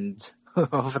ball and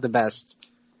hope for the best.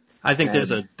 I think there's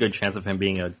a good chance of him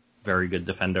being a very good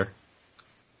defender.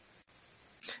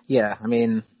 Yeah,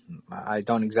 I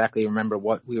don't exactly remember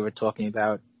what we were talking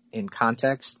about in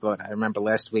context, but I remember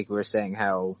last week we were saying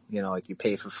how, you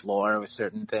pay for floor with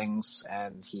certain things,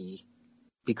 and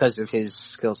because of his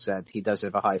skill set, he does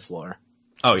have a high floor.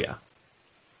 Oh yeah.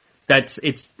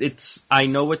 I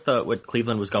know what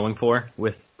Cleveland was going for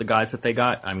with the guys that they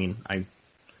got.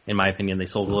 In my opinion, they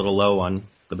sold a little low on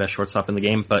the best shortstop in the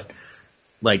game, but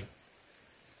like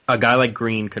a guy like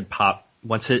Green could pop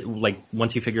once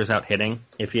he figures out hitting,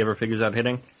 if he ever figures out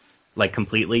hitting, like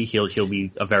completely, he'll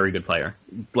be a very good player.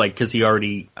 Like, cause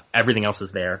everything else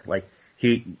is there. Like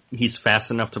he's fast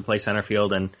enough to play center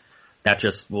field, and that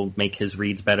just will make his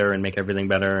reads better and make everything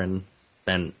better. And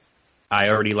then I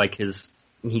already like he's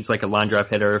like a line drive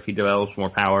hitter. If he develops more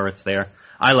power, it's there.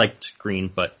 I liked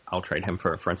Green, but I'll trade him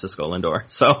for Francisco Lindor.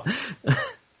 So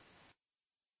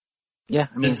yeah,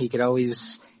 I mean he could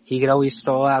always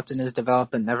stall out in his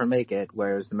development, never make it,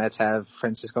 whereas the Mets have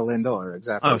Francisco Lindor.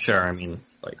 Exactly. Oh sure, I mean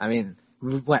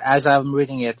as I'm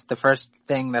reading it, the first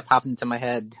thing that popped into my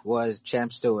head was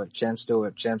Champ Stewart,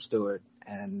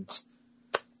 and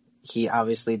he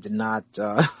obviously did not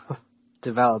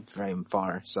develop very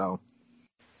far. So,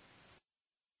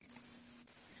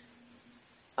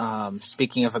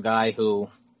 speaking of a guy who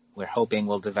we're hoping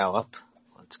will develop,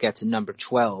 let's get to number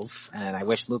 12. And I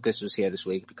wish Lucas was here this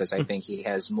week because I think he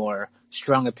has more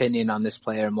strong opinion on this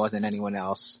player more than anyone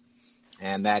else.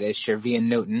 And that is Shervyen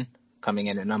Newton, coming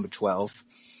in at number 12.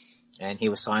 And he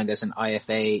was signed as an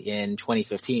IFA in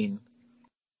 2015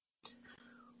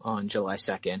 on July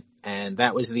 2nd. And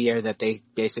that was the year that they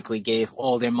basically gave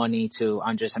all their money to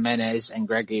Andres Jimenez and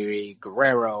Gregory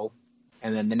Guerrero.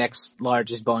 And then the next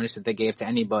largest bonus that they gave to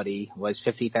anybody was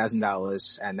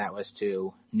 $50,000, and that was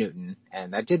to Newton.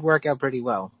 And that did work out pretty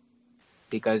well.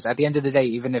 Because at the end of the day,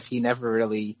 even if he never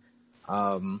really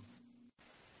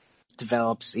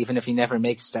develops, even if he never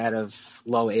makes it out of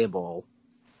low A ball,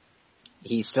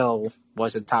 he still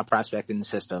was a top prospect in the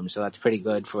system. So that's pretty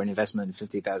good for an investment of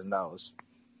 $50,000.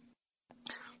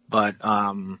 But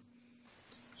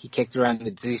he kicked around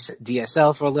the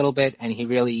DSL for a little bit, and he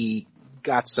really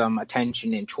got some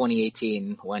attention in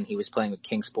 2018 when he was playing with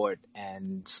Kingsport,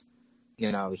 and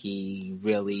he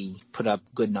really put up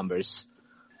good numbers.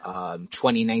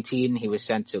 2019 he was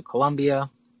sent to Colombia,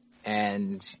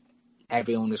 and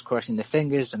everyone was crossing their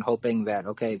fingers and hoping that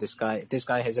if this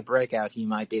guy has a breakout, he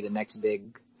might be the next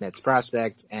big Mets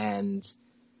prospect. And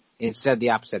instead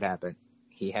the opposite happened.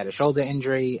 He had a shoulder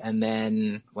injury, and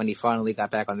then when he finally got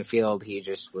back on the field, he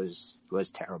just was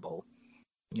terrible.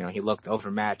 He looked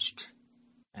overmatched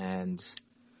and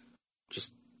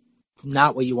just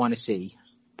not what you want to see.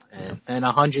 And in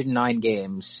 109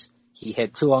 games, he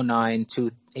hit 209,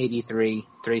 283,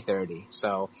 330.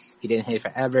 So he didn't hit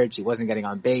for average. He wasn't getting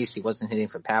on base. He wasn't hitting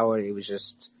for power. It was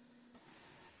just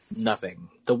nothing.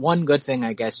 The one good thing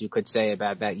I guess you could say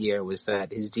about that year was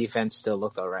that his defense still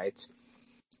looked all right.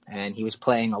 And he was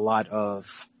playing a lot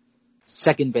of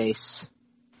second base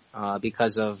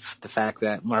because of the fact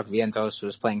that Mark Vientos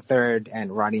was playing third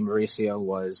and Ronnie Mauricio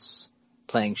was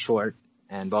playing short.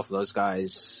 And both of those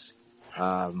guys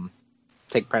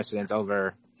take precedence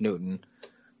over Newton.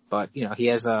 But, he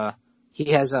has a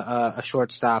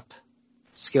shortstop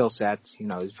skill set.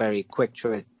 He's very quick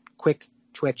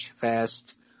twitch,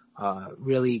 fast,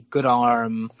 really good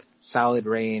arm, solid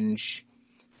range.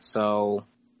 So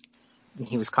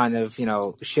he was kind of,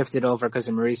 shifted over because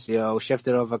of Mauricio,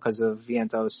 shifted over because of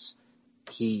Vientos.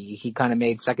 He kind of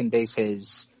made second base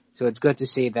his. So it's good to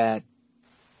see that,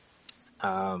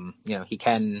 he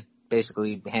can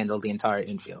basically handle the entire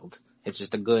infield. It's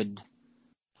just a good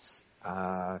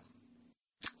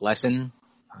lesson,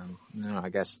 I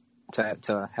guess,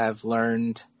 to have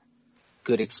learned,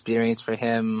 good experience for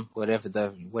him, whatever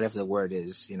the word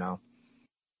is,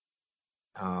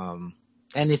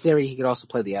 And in theory, he could also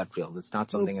play the outfield. It's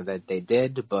not something that they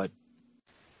did, but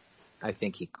I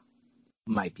think he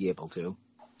might be able to.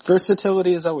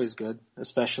 Versatility is always good,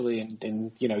 especially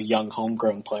in young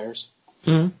homegrown players.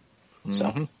 Mm-hmm.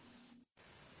 So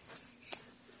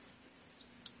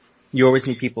you always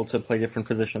need people to play different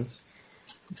positions.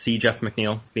 See Jeff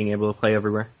McNeil being able to play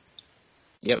everywhere.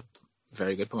 Yep,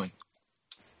 very good point.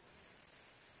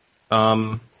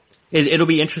 It'll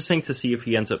be interesting to see if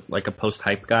he ends up like a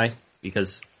post-hype guy,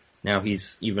 because now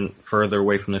he's even further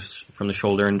away from the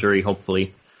shoulder injury.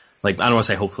 Hopefully, I don't want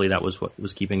to say hopefully that was what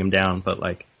was keeping him down, but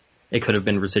it could have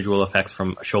been residual effects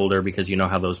from a shoulder, because you know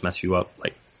how those mess you up.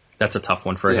 That's a tough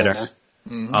one for a hitter.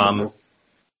 Mm-hmm.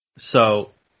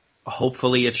 So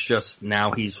hopefully it's just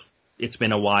now it's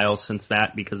been a while since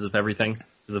that because of everything,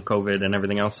 because of COVID and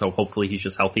everything else. So hopefully he's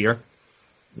just healthier,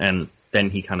 and then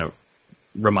he kind of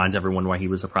reminds everyone why he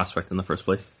was a prospect in the first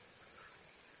place.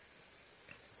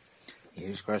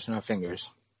 He's crossing our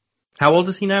fingers. How old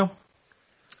is he now?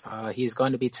 He's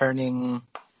going to be turning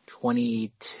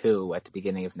 22 at the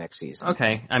beginning of next season.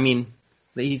 Okay. I mean,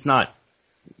 he's not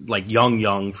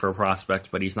young for a prospect,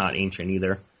 but he's not ancient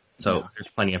either. So there's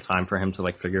plenty of time for him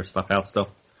to figure stuff out still.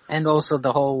 And also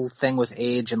the whole thing with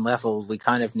age and level, we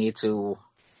kind of need to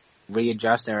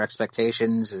readjust our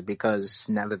expectations, because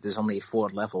now that there's only 4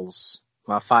 levels,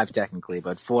 well, 5 technically,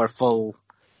 but 4 full,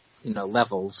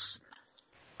 levels,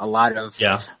 a lot of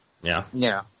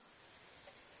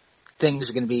things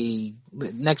are going to be,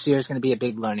 next year is going to be a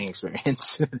big learning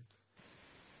experience.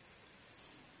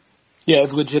 Yeah, I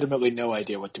have legitimately no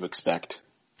idea what to expect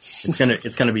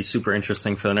It's gonna be super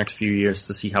interesting for the next few years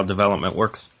to see how development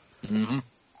works. Mm-hmm.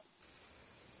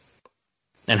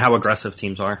 And how aggressive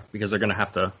teams are, because they're gonna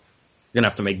have to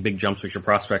make big jumps with your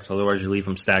prospects, otherwise you leave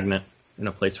them stagnant in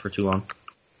a place for too long.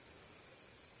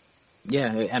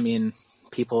 Yeah, I mean,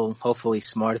 people hopefully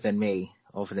smarter than me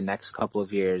over the next couple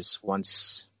of years,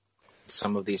 once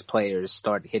some of these players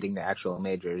start hitting the actual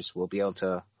majors, will be able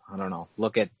to, I don't know,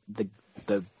 look at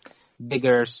the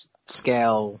bigger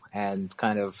scale and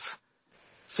kind of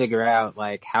figure out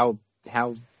like how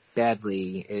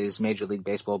badly is Major League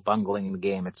Baseball bungling the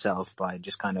game itself by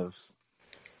just kind of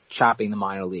chopping the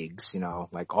minor leagues. You know,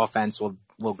 like offense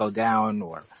will go down,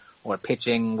 or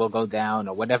pitching will go down,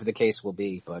 or whatever the case will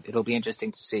be. But it'll be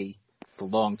interesting to see the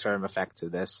long-term effects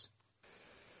of this.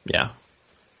 Yeah.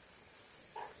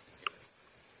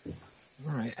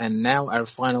 All right, and now our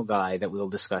final guy that we'll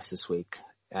discuss this week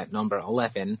at number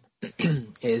 11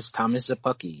 is Thomas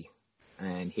Szapucki,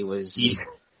 and he was.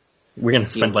 We're gonna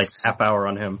spend like half hour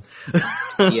on him.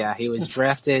 Yeah, he was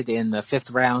drafted in the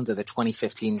 5th round of the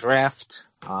 2015 draft.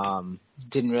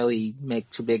 Didn't really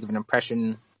make too big of an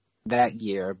impression that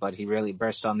year, but he really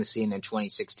burst on the scene in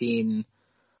 2016.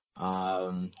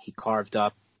 He carved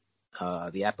up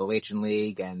the Appalachian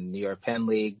League and New York Penn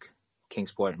League,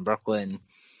 Kingsport and Brooklyn,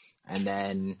 and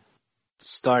then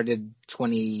started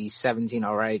 2017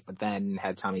 all right, but then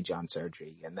had Tommy John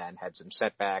surgery and then had some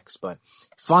setbacks, but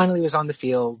finally was on the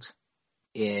field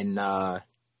in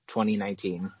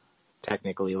 2019,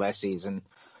 technically last season.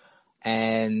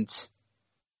 And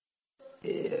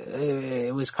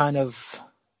it was kind of,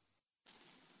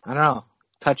 I don't know,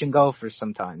 touch and go for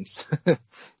sometimes.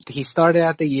 He started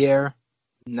out the year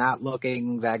not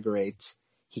looking that great.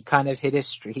 He kind of hit his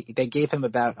streak. They gave him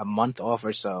about a month off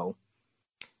or so.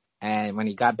 And when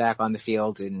he got back on the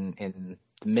field in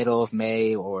the middle of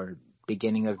May or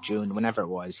beginning of June, whenever it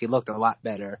was, he looked a lot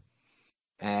better.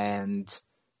 And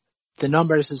the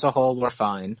numbers as a whole were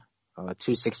fine.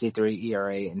 2.63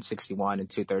 ERA in 61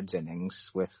 2/3 innings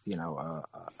with, a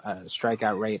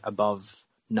strikeout rate above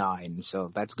 9.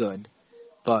 So that's good.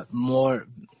 But more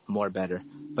better.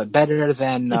 But better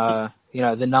than,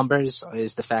 the numbers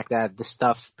is the fact that the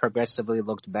stuff progressively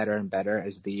looked better and better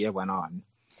as the year went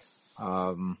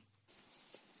on.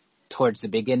 Towards the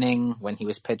beginning, when he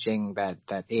was pitching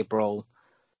that April,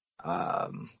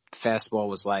 fastball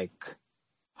was like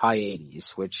high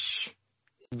 80s, which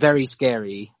very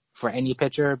scary for any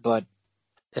pitcher, but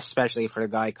especially for a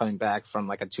guy coming back from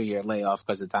like a 2-year layoff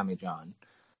because of Tommy John.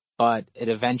 But it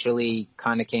eventually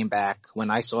kind of came back. When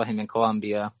I saw him in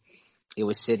Columbia, it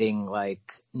was sitting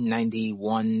like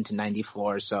 91 to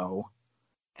 94 or so.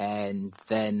 And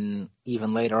then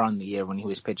even later on in the year when he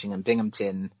was pitching in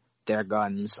Binghamton, their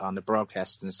guns on the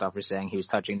broadcast and stuff were saying he was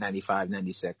touching 95,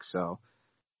 96. So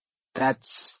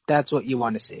that's what you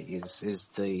want to see is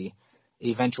the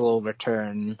eventual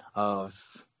return of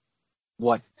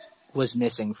what was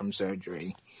missing from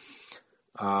surgery.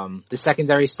 The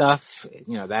secondary stuff,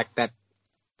 that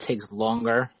takes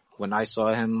longer. When I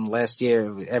saw him last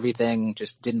year, everything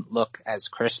just didn't look as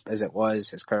crisp as it was.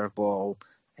 His curveball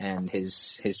and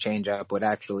his changeup would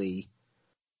actually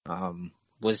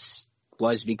was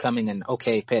becoming an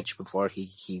okay pitch before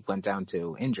he went down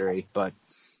to injury. But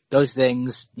those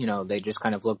things, they just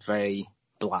kind of looked very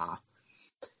blah.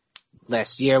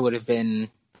 Last year would have been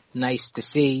nice to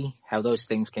see how those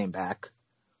things came back,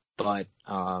 but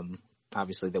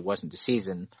obviously there wasn't a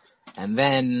season. And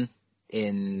then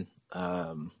in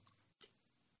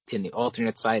the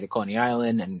alternate site at Coney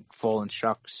Island and Fall and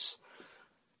Shucks,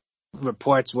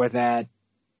 reports were that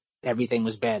everything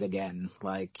was bad again.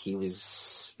 Like he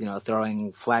was,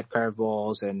 throwing flat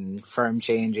curveballs and firm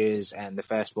changes, and the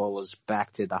fastball was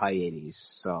back to the high 80s.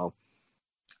 So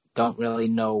don't really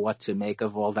know what to make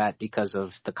of all that because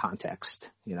of the context,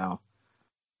 Yeah.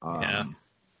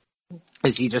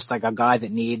 Is he just like a guy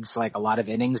that needs like a lot of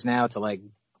innings now to like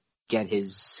get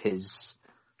his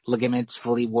ligaments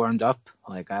fully warmed up?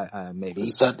 Like maybe.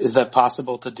 Is that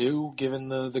possible to do given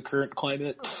the current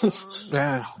climate?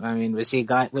 Yeah, I mean, was he a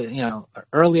guy?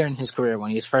 Earlier in his career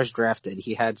when he was first drafted,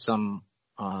 he had some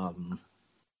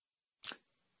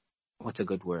what's a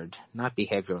good word? Not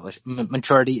behavioral,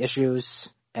 maturity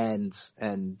issues and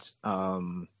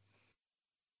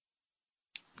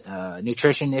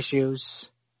nutrition issues.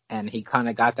 And he kind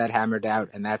of got that hammered out,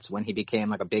 and that's when he became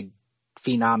like a big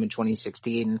phenom in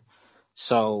 2016.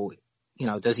 So,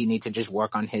 does he need to just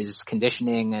work on his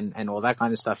conditioning and all that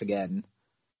kind of stuff again?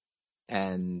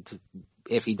 And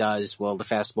if he does, will the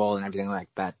fastball and everything like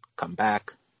that come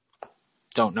back?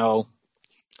 Don't know.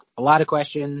 A lot of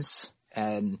questions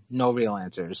and no real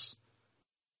answers.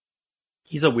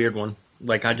 He's a weird one.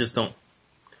 Like, I just don't.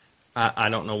 I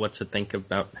don't know what to think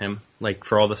about him. Like,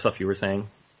 for all the stuff you were saying,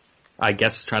 I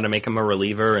guess trying to make him a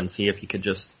reliever and see if he could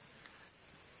just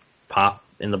pop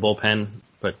in the bullpen,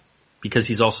 but because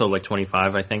he's also like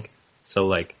 25, I think, so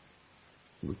like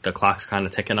the clock's kind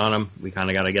of ticking on him. We kind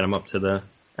of got to get him up to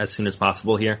as soon as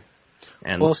possible here.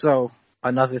 And also,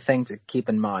 another thing to keep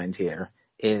in mind here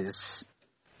is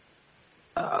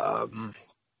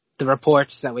the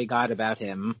reports that we got about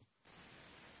him.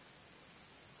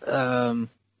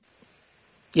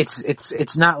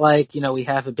 It's not like, we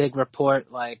have a big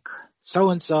report like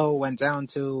so-and-so went down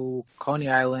to Coney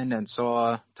Island and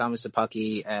saw Thomas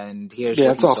Szapucki, and here's what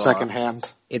it's all saw.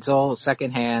 secondhand. It's all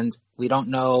secondhand. We don't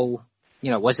know,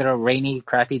 was it a rainy,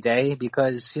 crappy day?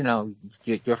 Because,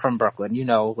 you're from Brooklyn,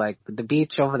 like the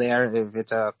beach over there, if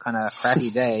it's a kind of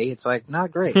crappy day, it's like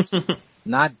not great.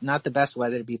 Not the best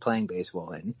weather to be playing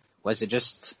baseball in. Was it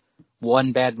just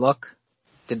one bad look?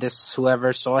 Did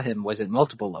whoever saw him, was it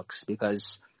multiple looks?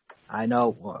 Because I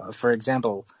know, for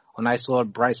example, when I saw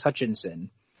Bryce Hutchinson,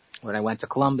 when I went to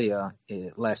Columbia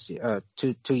last year,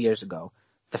 2 years ago,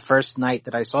 the first night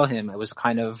that I saw him, it was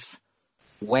kind of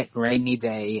wet, rainy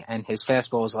day, and his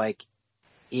fastball was like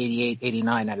 88,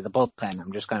 89 out of the bullpen.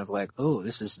 I'm just kind of like, ooh,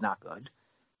 this is not good.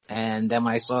 And then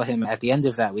when I saw him at the end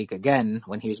of that week again,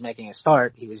 when he was making a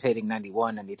start, he was hitting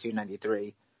 91, 92,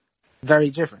 93. Very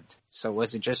different. So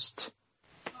was it just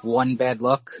one bad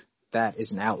look that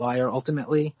is an outlier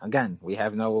ultimately? Again, we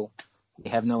have no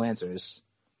answers.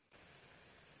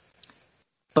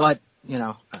 But,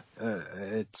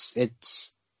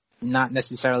 it's not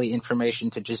necessarily information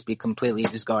to just be completely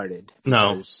discarded.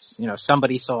 No. Because,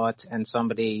 somebody saw it and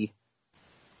somebody,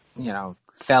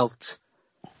 felt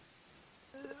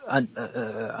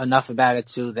enough about it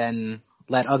to then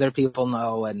let other people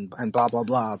know and blah, blah,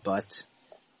 blah. But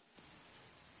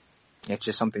it's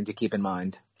just something to keep in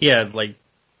mind. Yeah, like,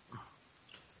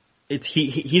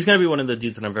 he's going to be one of the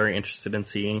dudes that I'm very interested in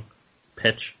seeing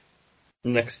pitch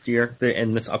next year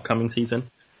in this upcoming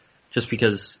season, just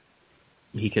because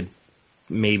he could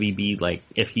maybe be like,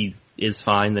 if he is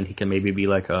fine, then he can maybe be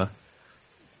like a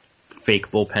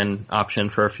fake bullpen option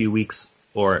for a few weeks,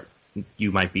 or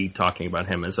you might be talking about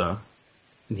him as a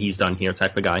he's done here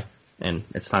type of guy, and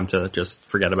it's time to just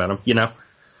forget about him,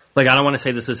 Like, I don't want to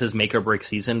say this is his make or break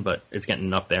season, but it's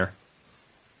getting up there.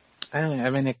 I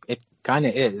mean, it kind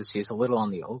of is. He's a little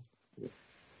on the old.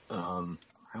 How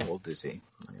old is he?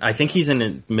 I think he's in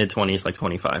his mid-20s, like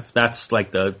 25. That's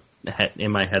like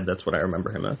in my head, that's what I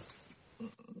remember him as.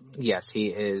 Yes, he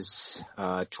is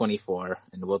 24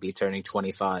 and will be turning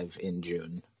 25 in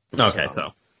June. Okay,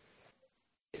 so.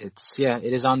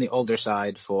 It is on the older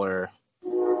side for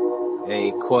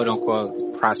a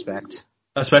quote-unquote prospect.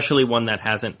 Especially one that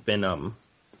hasn't been,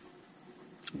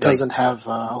 doesn't have a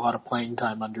lot of playing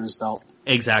time under his belt.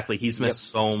 Exactly. He's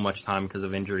missed so much time because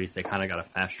of injuries. They kind of got to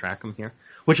fast track him here,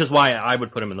 which is why I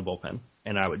would put him in the bullpen,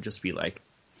 and I would just be like,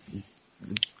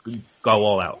 go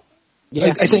all out.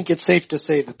 Yeah, I think it's safe to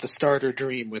say that the starter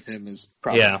dream with him is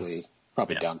probably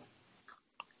done.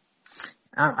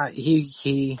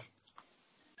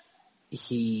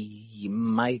 He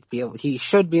might be able, he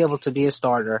should be able to be a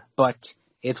starter, but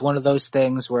it's one of those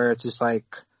things where it's just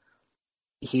like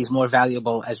he's more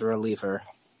valuable as a reliever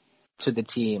to the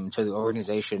team, to the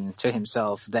organization, to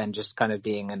himself than just kind of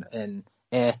being an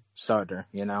starter,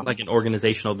 Like an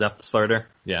organizational depth starter.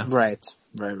 Yeah. Right.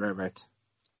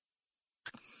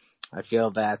 I feel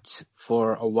that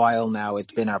for a while now,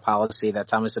 it's been our policy that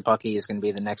Thomas Szapucki is going to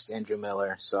be the next Andrew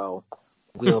Miller, so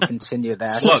we'll continue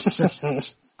that. Look,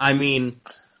 I mean,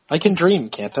 I can dream,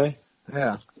 can't I?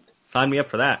 Yeah. Sign me up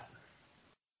for that.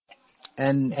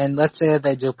 And let's say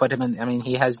they do put him in, I mean,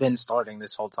 he has been starting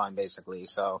this whole time, basically,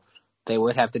 so they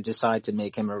would have to decide to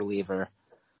make him a reliever.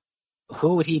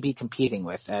 Who would he be competing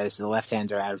with as the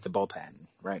left-hander out of the bullpen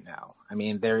right now? I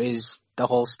mean, there is the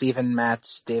whole Steven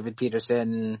Matz, David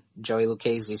Peterson, Joey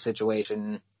Lucchesi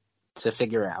situation to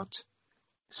figure out.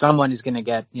 Someone is going to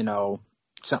get,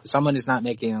 someone is not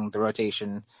making the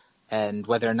rotation, and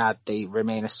whether or not they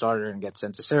remain a starter and get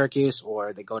sent to Syracuse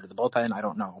or they go to the bullpen, I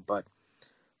don't know. But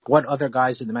what other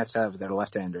guys do the Mets have that are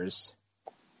left-handers?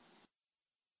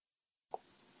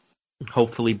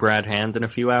 Hopefully Brad Hand in a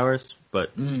few hours,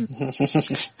 but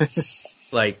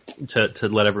like to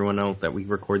let everyone know that we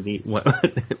record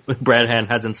Brad Hand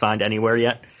hasn't signed anywhere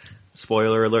yet.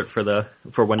 Spoiler alert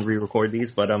for when we record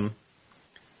these, but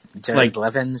Jerry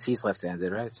Blevins, he's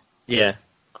left-handed, right? Yeah.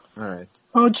 All right.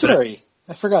 Oh, Jerry.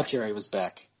 I forgot Jerry was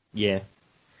back. Yeah.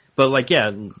 But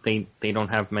they don't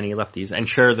have many lefties. And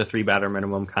sure, the 3-batter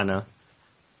minimum kind of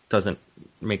doesn't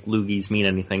make loogies mean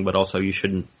anything, but also you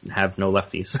shouldn't have no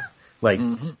lefties.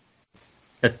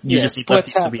 You just need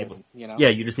splits lefties to be happen, able. you know? Yeah,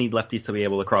 you just need lefties to be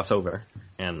able to cross over,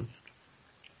 and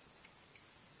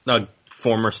a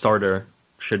former starter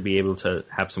should be able to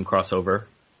have some crossover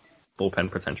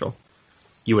bullpen potential.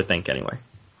 You would think, anyway.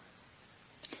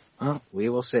 Well, we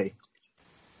will see.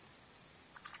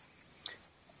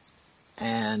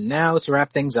 And now to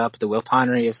wrap things up, the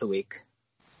Wilponery of the week.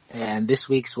 And this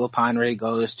week's Wilponery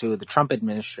goes to the Trump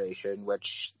administration,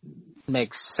 which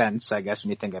makes sense, I guess,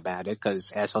 when you think about it,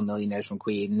 because asshole millionaires from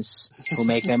Queens who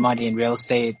make their money in real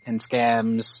estate and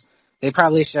scams, they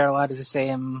probably share a lot of the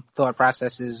same thought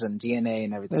processes and DNA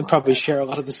and everything. They probably share a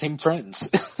lot of the same friends.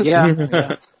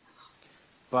 Yeah.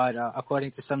 But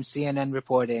according to some CNN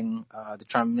reporting, the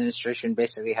Trump administration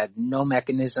basically had no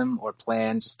mechanism or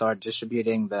plan to start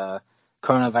distributing the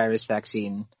coronavirus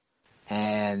vaccine.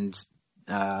 And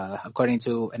according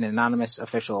to an anonymous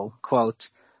official, quote,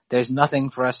 "There's nothing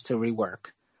for us to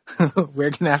rework.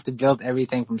 We're going to have to build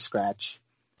everything from scratch."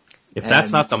 If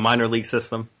that's not the minor league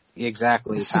system.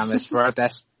 Exactly. Thomas brought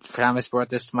this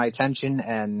to my attention,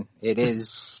 and it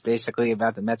is basically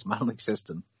about the Mets minor league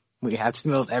system. We have to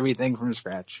build everything from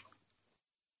scratch.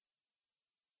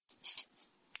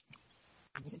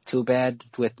 Too bad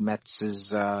with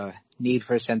Mets' need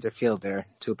for a center fielder.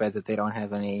 Too bad that they don't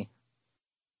have any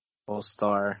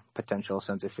all-star potential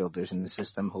center fielders in the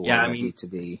system who are ready to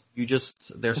be.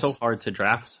 They're so hard to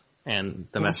draft, and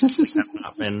the Mets have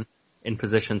not been in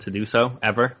position to do so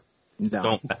ever.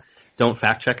 No. Don't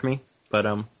fact check me, but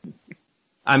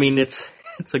I mean it's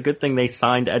a good thing they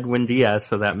signed Edwin Diaz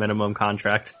to that minimum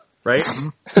contract, right?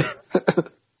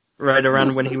 Right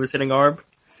around when he was hitting ARB.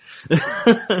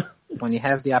 When you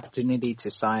have the opportunity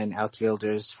to sign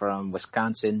outfielders from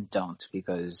Wisconsin, don't,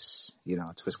 because,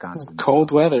 it's Wisconsin.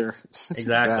 Cold weather.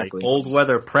 Exactly. Cold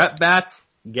weather. Prep bats,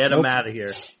 get them out of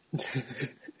here.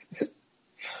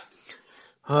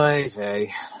 Oy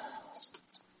vey.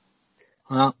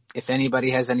 Well, if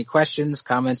anybody has any questions,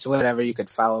 comments, whatever, you could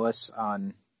follow us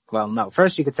on,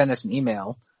 first you could send us an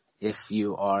email if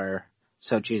you are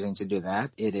so choosing to do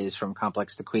that. It is from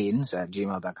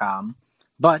complextoqueens@gmail.com.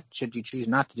 But should you choose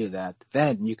not to do that,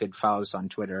 then you could follow us on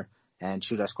Twitter and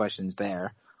shoot us questions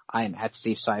there. I am at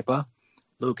Steve Saipa.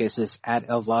 Lucas is at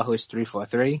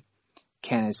Elvlahus343.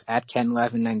 Ken is at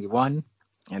Ken1191.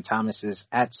 And Thomas is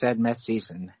at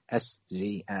SaidMetsSeason,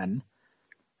 SZN.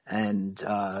 And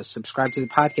subscribe to the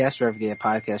podcast wherever you get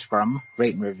podcasts from.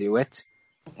 Rate and review it.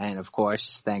 And, of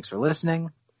course, thanks for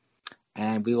listening.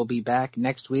 And we will be back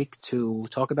next week to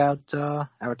talk about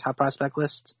our top prospect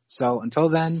list. So until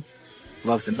then,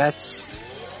 love the Mets.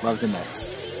 Love the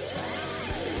Mets.